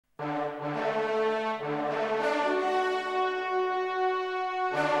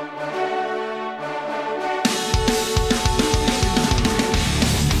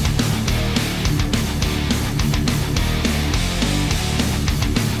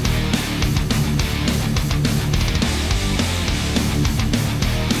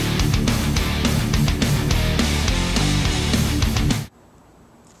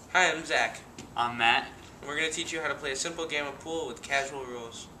I'm Matt. We're going to teach you how to play a simple game of pool with casual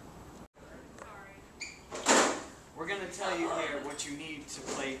rules. We're going to tell you here what you need to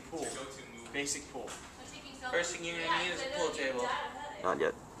play pool. Basic pool. First thing you're going to need is a pool table. Not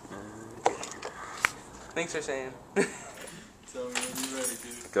yet. Thanks for saying. Tell me when you're ready,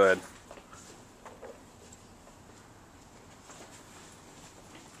 dude. Go ahead.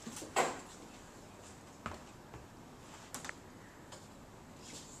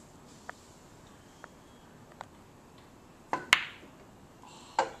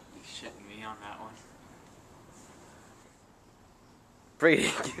 Shitting me on that one.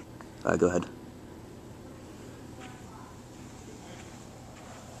 Brady. Go ahead.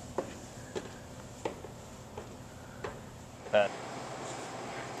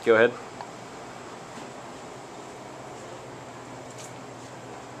 Go ahead.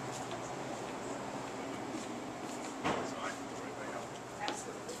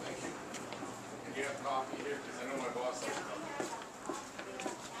 You have coffee here because I know my boss likes coffee.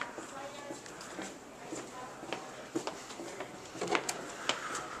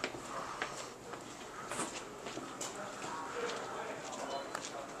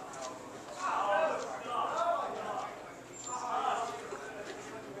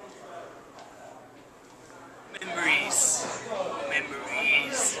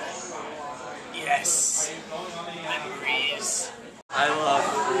 Memories. Yes. Memories. I love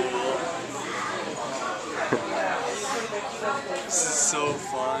pool. This is so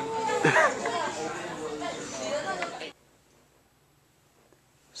fun.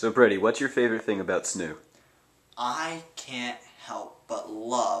 So Brady, what's your favorite thing about Snoo? I can't help but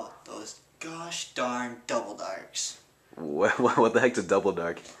love those gosh darn double darks. What the heck's a double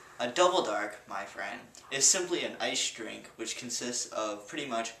dark? A double dark, my friend, is simply an iced drink which consists of pretty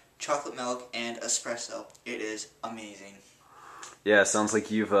much chocolate milk and espresso. It is amazing. Yeah, sounds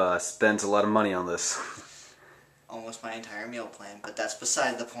like you've spent a lot of money on this. Almost my entire meal plan, but that's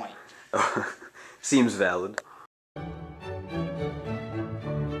beside the point. Seems valid.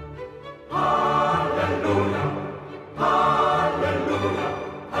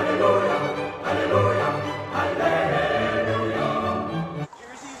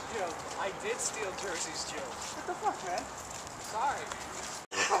 Steal Jersey's joke. What the fuck, man? Sorry.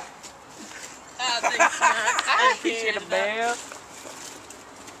 I appreciate a bell.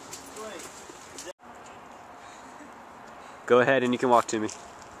 Go ahead and you can walk to me.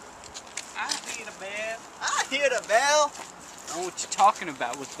 I hear the bell. I hear the bell. I know what you're talking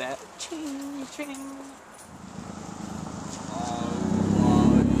about with that. Ching, ching.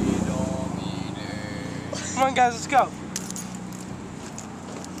 Come on, guys, let's go.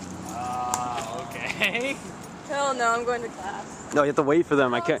 Okay. Hell no, I'm going to class. No, you have to wait for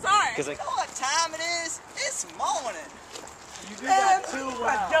them. I can't. Sorry. You know what time it is? It's morning. You do that too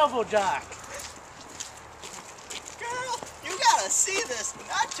well. A double dock. Girl, you gotta see this.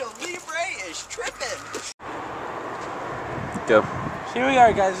 Nacho Libre is tripping. Go. Here we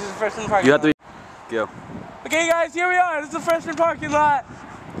are, guys. This is the freshman parking You have lot. to go. Okay, guys, here we are. This is the freshman parking lot.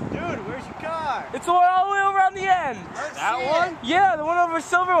 Dude, where's your car? It's the one all the way over on the end. That one? Yeah, the one over the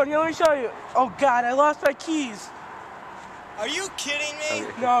silver one. Here, let me show you. Oh, God, I lost my keys. Are you kidding me?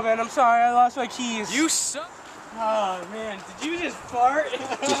 No, man, I'm sorry. I lost my keys. You suck. Oh, man, did you just fart?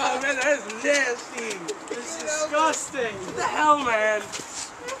 Oh, man, that is nasty. This is disgusting. What the hell, man?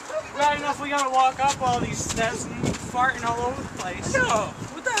 Bad enough we gotta walk up all these steps and farting all over the place. No,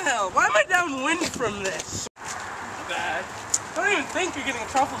 what the hell? Why am I downwind from this? Bad. I don't even think you're getting a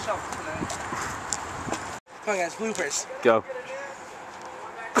truffle shuffle tonight. Come on, guys, bloopers. Go.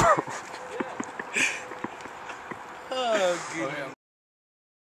 Oh, good.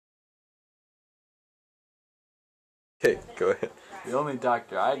 Okay, go ahead. The only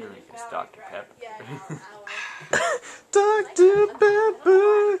doctor I drink is Dr. Pepper. Dr.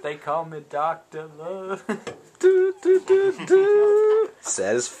 Pepper. They call me Dr. Love. Do, do, do, do.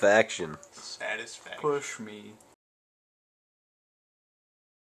 Satisfaction. Satisfaction. Push me.